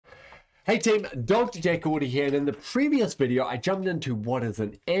Hey team, Dr. Jack Order here, and in the previous video I jumped into what is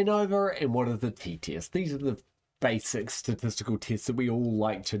an ANOVA and what is a t-test. These are the basic statistical tests that we all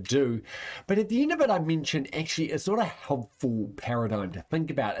like to do, but at the end of it I mentioned actually it's not a helpful paradigm to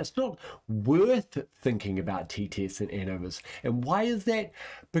think about. It's not worth thinking about t-tests and ANOVAs. And why is that?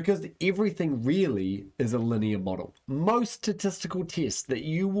 Because everything really is a linear model. Most statistical tests that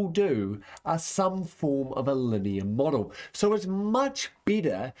you will do are some form of a linear model. So it's much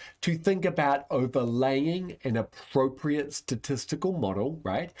better to think about overlaying an appropriate statistical model,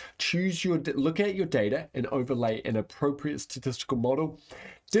 right? Look at your data and overlay an appropriate statistical model.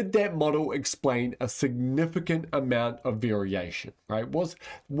 Did that model explain a significant amount of variation, right? Was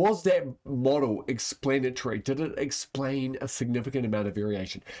that model explanatory? Did it explain a significant amount of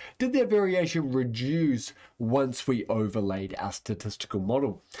variation? Did that variation reduce once we overlaid our statistical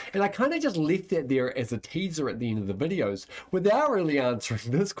model? And I kind of just left that there as a teaser at the end of the videos without really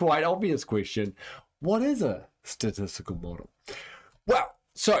answering this quite obvious question: what is a statistical model? Well,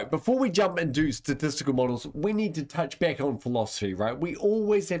 so before we jump and do statistical models, we need to touch back on philosophy, right? We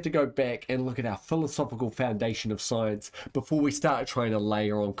always have to go back and look at our philosophical foundation of science before we start trying to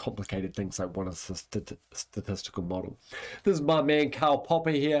layer on complicated things like what is a statistical model. This is my man Karl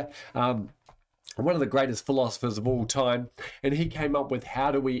Popper here. One of the greatest philosophers of all time, and he came up with how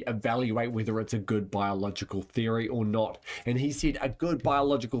do we evaluate whether it's a good biological theory or not. And he said a good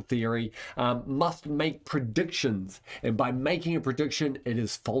biological theory must make predictions, and by making a prediction it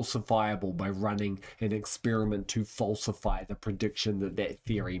is falsifiable by running an experiment to falsify the prediction that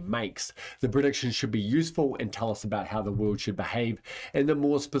theory makes. The prediction should be useful and tell us about how the world should behave, and the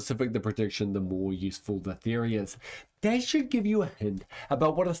more specific the prediction, the more useful the theory is. That should give you a hint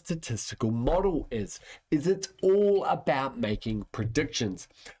about what a statistical model is it's all about making predictions.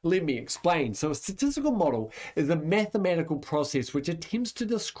 Let me explain. So a statistical model is a mathematical process which attempts to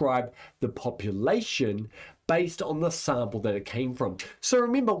describe the population based on the sample that it came from. So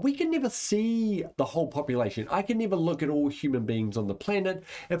remember, we can never see the whole population. I can never look at all human beings on the planet.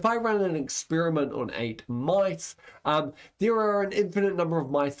 If I run an experiment on 8 mice, there are an infinite number of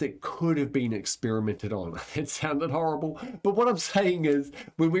mice that could have been experimented on. That sounded horrible, but what I'm saying is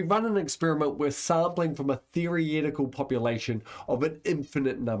when we run an experiment, we're sampling from a theoretical population of an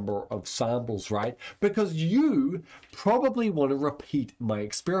infinite number of samples, right? Because you probably want to repeat my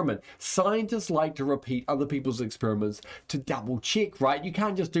experiment. Scientists like to repeat other people's experiments to double check, right? You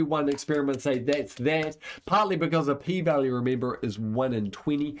can't just do one experiment and say that's that, partly because a p-value, remember, is 1 in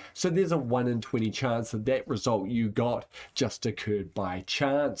 20, so there's a 1 in 20 chance that that result you got just occurred by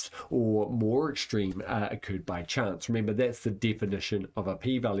chance, or more extreme, occurred by chance. Remember, that's the definition of a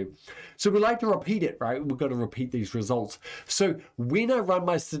p-value. So we like to repeat it, right? We've got to repeat these results. So when I run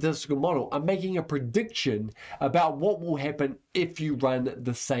my statistical model, I'm making a prediction about what will happen if you run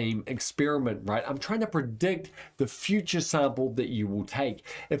the same experiment, right? I'm trying to predict the future sample that you will take.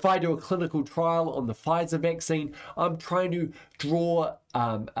 If I do a clinical trial on the Pfizer vaccine, I'm trying to build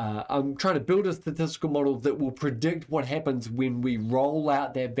a statistical model that will predict what happens when we roll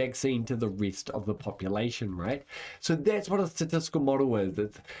out that vaccine to the rest of the population, right? So that's what a statistical model is.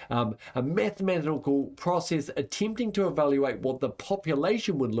 It's a mathematical process attempting to evaluate what the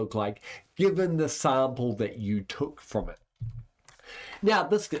population would look like given the sample that you took from it. Now,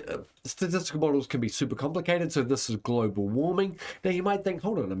 this statistical models can be super complicated, so this is global warming. Now, you might think,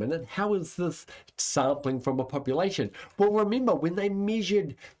 hold on a minute, how is this sampling from a population? Well, remember, when they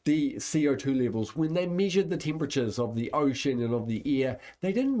measured the CO2 levels, when they measured the temperatures of the ocean and of the air,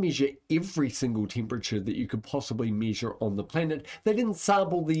 they didn't measure every single temperature that you could possibly measure on the planet. They didn't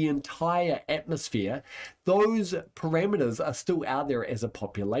sample the entire atmosphere. Those parameters are still out there as a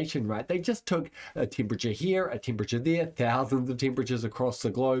population, right? They just took a temperature here, a temperature there, thousands of temperatures across the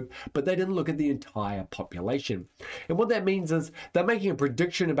globe, but they didn't look at the entire population. And what that means is they're making a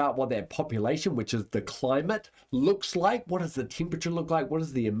prediction about what that population, which is the climate, looks like. What does the temperature look like? What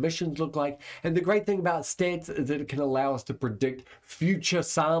does the emissions look like? And the great thing about stats is that it can allow us to predict future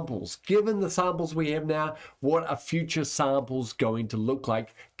samples. Given the samples we have now, what are future samples going to look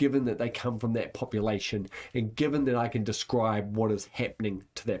like, given that they come from that population, and given that I can describe what is happening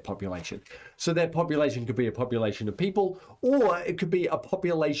to that population. So that population could be a population of people, or it could be a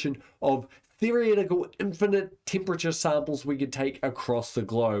population of theoretical infinite temperature samples we could take across the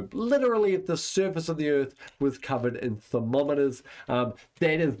globe. Literally, if the surface of the earth was covered in thermometers, that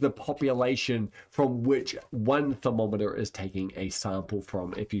is the population from which one thermometer is taking a sample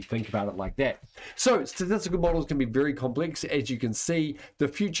from, if you think about it like that. So statistical models can be very complex. As you can see, the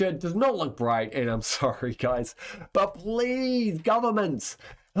future does not look bright, and I'm sorry guys, but please, governments,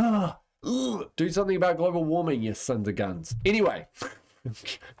 do something about global warming, you sons of guns. Anyway,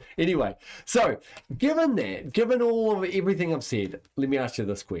 Anyway, so given everything I've said, let me ask you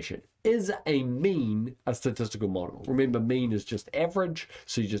this question. Is a mean a statistical model? Remember, mean is just average.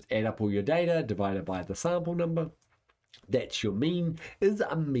 So you just add up all your data, divide it by the sample number. That's your mean. Is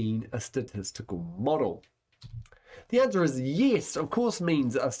a mean a statistical model? The answer is yes. Of course,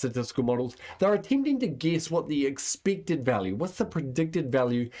 means are statistical models. They're attempting to guess what the expected value, what's the predicted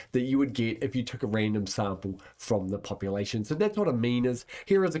value that you would get if you took a random sample from the population. So that's what a mean is.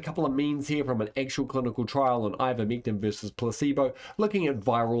 Here is a couple of means here from an actual clinical trial on ivermectin versus placebo, looking at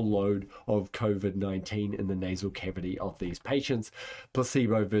viral load of COVID-19 in the nasal cavity of these patients.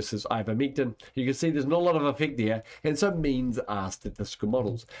 Placebo versus ivermectin. You can see there's not a lot of effect there, and so means are statistical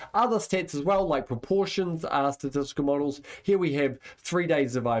models. Other stats as well, like proportions, are statistical models. Here we have 3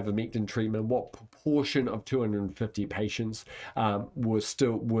 days of ivermectin treatment. What proportion of 250 patients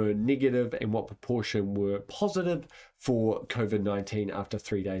were negative, and what proportion were positive for COVID-19 after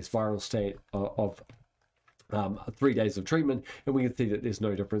 3 days viral state of 3 days of treatment, and we can see that there's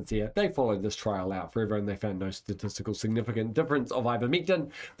no difference here. They followed this trial out forever and they found no statistical significant difference of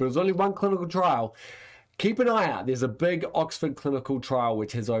ivermectin, but it was only one clinical trial. Keep an eye out. There's a big Oxford clinical trial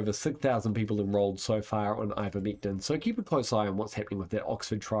which has over 6,000 people enrolled so far on ivermectin. So keep a close eye on what's happening with that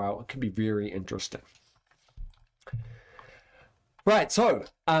Oxford trial. It could be very interesting. Right, so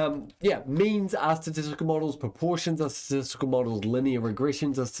yeah, means are statistical models, proportions are statistical models, linear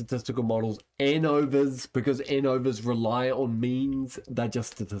regressions are statistical models, ANOVAs, because ANOVAs rely on means, they're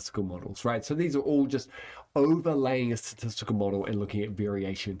just statistical models, right? So these are all just overlaying a statistical model and looking at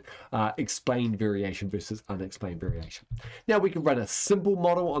variation, explained variation versus unexplained variation. Now we can run a simple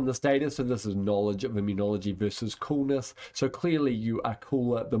model on this data. So this is knowledge of immunology versus coolness. So clearly you are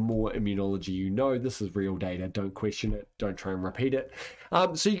cooler the more immunology you know. This is real data. Don't question it. Don't try and repeat it.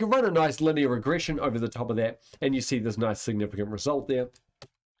 So you can run a nice linear regression over the top of that, and you see this nice significant result there.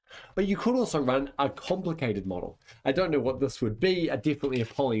 But you could also run a complicated model. I don't know what this would be, definitely a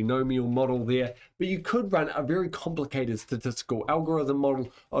polynomial model there, but you could run a very complicated statistical algorithm model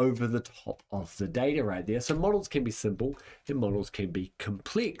over the top of the data right there. So models can be simple and models can be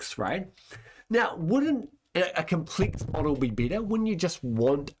complex, right? Now, wouldn't a complex model be better? Wouldn't you just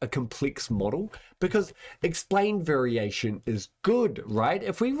want a complex model? Because explained variation is good, right?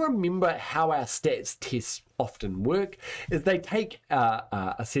 If we remember how our stats tests often work, is they take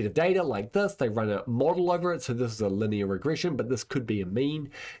a set of data like this, they run a model over it, so this is a linear regression, but this could be a mean.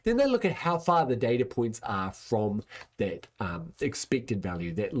 Then they look at how far the data points are from that expected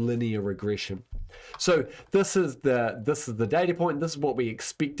value, that linear regression. So this is the data point, this is what we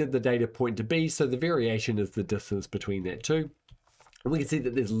expected the data point to be, so the variation is the distance between that two. And we can see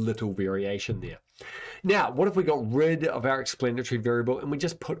that there's little variation there. Now, what if we got rid of our explanatory variable and we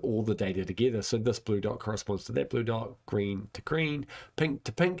just put all the data together? So this blue dot corresponds to that blue dot, green to green, pink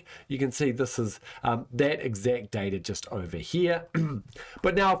to pink. You can see this is that exact data just over here.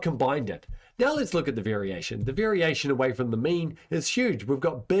 But now I've combined it. Now let's look at the variation. The variation away from the mean is huge. We've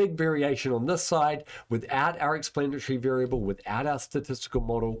got big variation on this side without our explanatory variable, without our statistical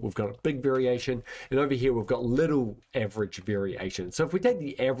model. We've got a big variation. And over here, we've got little average variation. So if we take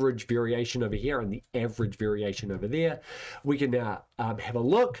the average variation over here and the average variation over there, we can now have a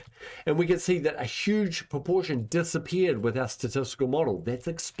look, and we can see that a huge proportion disappeared with our statistical model. That's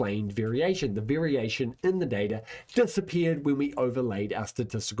explained variation. The variation in the data disappeared when we overlaid our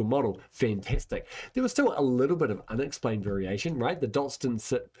statistical model. Fantastic. There was still a little bit of unexplained variation, right? The dots didn't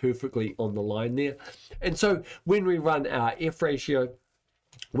sit perfectly on the line there. And so when we run our F ratio,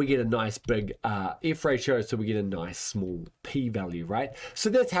 we get a nice big F ratio, so we get a nice small p-value, right? So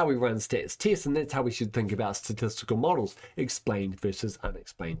that's how we run stats tests, and that's how we should think about statistical models, explained versus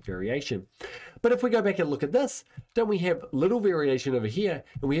unexplained variation. But if we go back and look at this, don't we have little variation over here,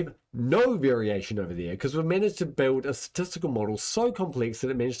 and we have no variation over there, because we've managed to build a statistical model so complex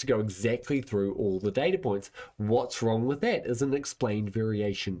that it managed to go exactly through all the data points. What's wrong with that? Isn't explained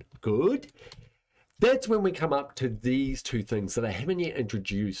variation good? That's when we come up to these two things that I haven't yet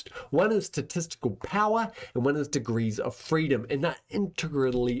introduced. One is statistical power and one is degrees of freedom, and they're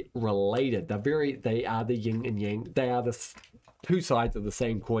integrally related. They are the yin and yang. They are the two sides of the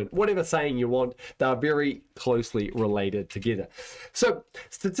same coin. Whatever saying you want, they're very closely related together. So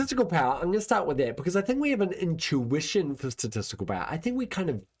statistical power, I'm going to start with that because I think we have an intuition for statistical power. I think we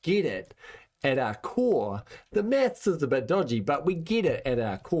kind of get it at our core. The maths is a bit dodgy, but we get it at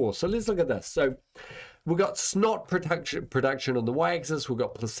our core. So let's look at this. So we've got SNOT production on the y-axis, we've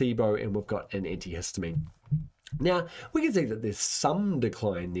got placebo, and we've got an antihistamine. Now, we can see that there's some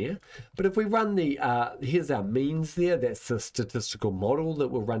decline there, but if we run the, here's our means there, that's the statistical model that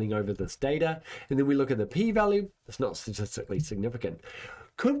we're running over this data, and then we look at the p-value, it's not statistically significant.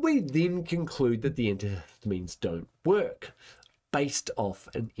 Could we then conclude that the antihistamines don't work based off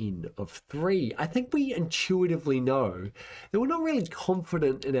an N of 3? I think we intuitively know that we're not really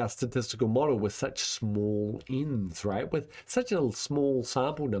confident in our statistical model with such small N's, right? With such a small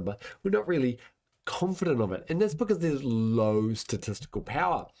sample number, we're not really confident of it, and that's because there's low statistical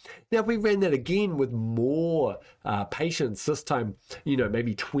power. Now, if we ran that again with more patients, this time, you know,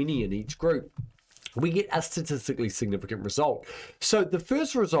 maybe 20 in each group, we get a statistically significant result. So the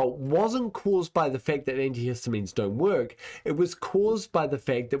first result wasn't caused by the fact that antihistamines don't work. It was caused by the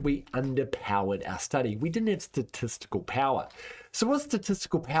fact that we underpowered our study. We didn't have statistical power. So what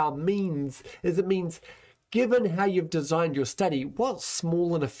statistical power means is it means given how you've designed your study, what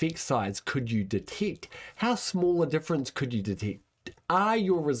small an effect size could you detect? How small a difference could you detect? Are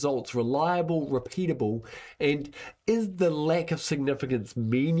your results reliable, repeatable, and is the lack of significance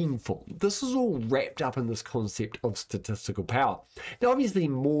meaningful? This is all wrapped up in this concept of statistical power. Now, obviously,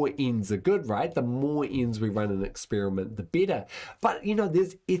 more N's are good, right? The more N's we run an experiment, the better. But, you know,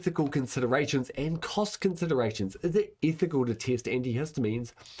 there's ethical considerations and cost considerations. Is it ethical to test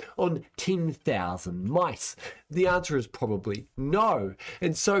antihistamines on 10,000 mice? The answer is probably no.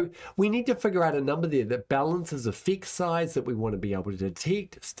 And so we need to figure out a number there that balances effect size that we want to be able to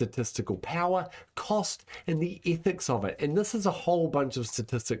detect, statistical power, cost, and the ethics of it. And this is a whole bunch of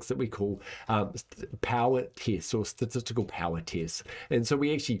statistics that we call power tests or statistical power tests. And so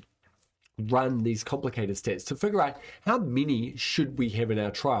we actually run these complicated stats to figure out how many should we have in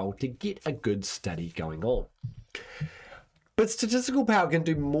our trial to get a good study going on. But statistical power can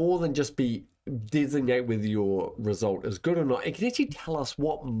do more than just designate whether your result is good or not. It can actually tell us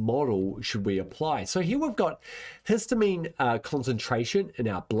what model should we apply. So here we've got histamine concentration in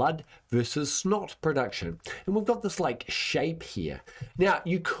our blood versus snot production, and we've got this like shape here. Now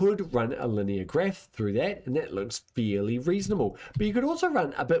you could run a linear graph through that, and that looks fairly reasonable, but you could also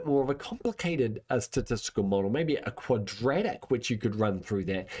run a bit more of a complicated statistical model, maybe a quadratic, which you could run through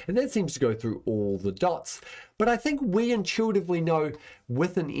that, and that seems to go through all the dots. But I think we intuitively know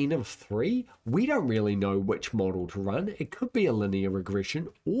with an N of 3, we don't really know which model to run. It could be a linear regression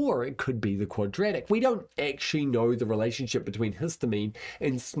or it could be the quadratic. We don't actually know the relationship between histamine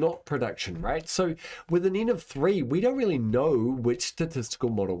and snot production, right? So with an N of 3, we don't really know which statistical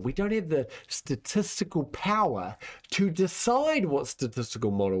model. We don't have the statistical power to decide what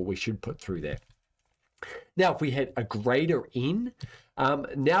statistical model we should put through there. Now, if we had a greater N,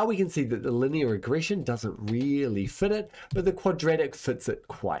 now we can see that the linear regression doesn't really fit it, but the quadratic fits it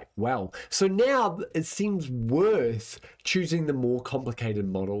quite well. So now it seems worth choosing the more complicated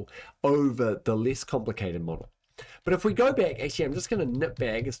model over the less complicated model. But if we go back, actually, I'm just going to nip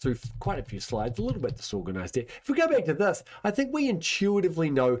back. It's through quite a few slides, a little bit disorganized here. If we go back to this, I think we intuitively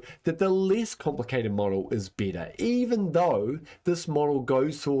know that the less complicated model is better. Even though this model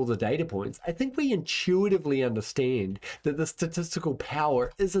goes through all the data points, I think we intuitively understand that the statistical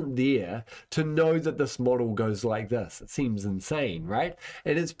power isn't there to know that this model goes like this. It seems insane, right?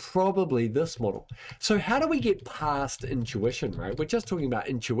 And it's probably this model. So how do we get past intuition, right? We're just talking about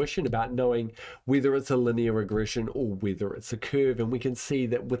intuition, about knowing whether it's a linear regression or whether it's a curve, and we can see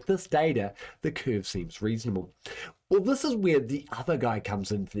that with this data the curve seems reasonable. Well, this is where the other guy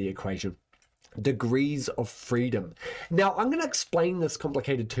comes into the equation: degrees of freedom. Now, I'm going to explain this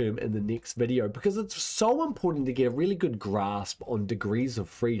complicated term in the next video because it's so important to get a really good grasp on degrees of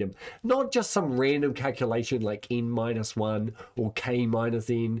freedom, not just some random calculation like n-1 or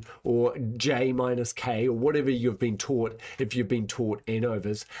k-n or j-k or whatever you've been taught if you've been taught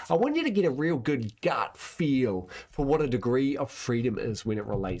ANOVAs. I want you to get a real good gut feel for what a degree of freedom is when it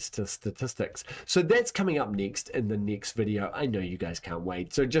relates to statistics. So that's coming up next in the next video. I know you guys can't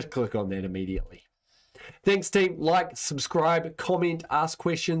wait, so just click on that immediately. Thanks, team. Like, subscribe, comment, ask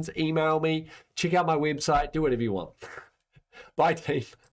questions, email me, check out my website, do whatever you want. Bye, team.